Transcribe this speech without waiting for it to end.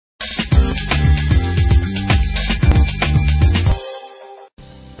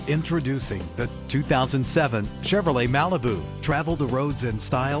Introducing the 2007 Chevrolet Malibu. Travel the roads in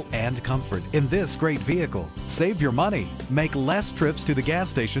style and comfort in this great vehicle. Save your money. Make less trips to the gas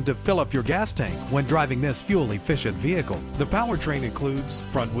station to fill up your gas tank when driving this fuel-efficient vehicle. The powertrain includes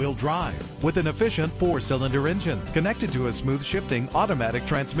front-wheel drive with an efficient 4-cylinder engine connected to a smooth shifting automatic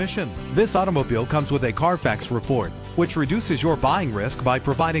transmission. This automobile comes with a Carfax report, which reduces your buying risk by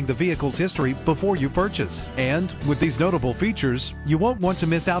providing the vehicle's history before you purchase. And with these notable features, you won't want to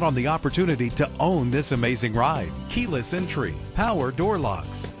miss out on the opportunity to own this amazing ride. Keyless entry, power door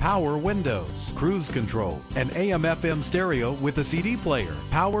locks, power windows, cruise control, an AM/FM stereo with a CD player,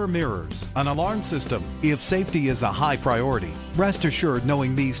 power mirrors, an alarm system. If safety is a high priority, rest assured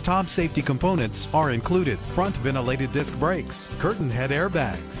knowing these top safety components are included: front ventilated disc brakes, curtain head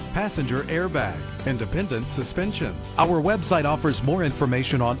airbags, passenger airbag, independent suspension. Our website offers more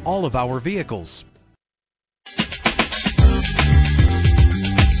information on all of our vehicles.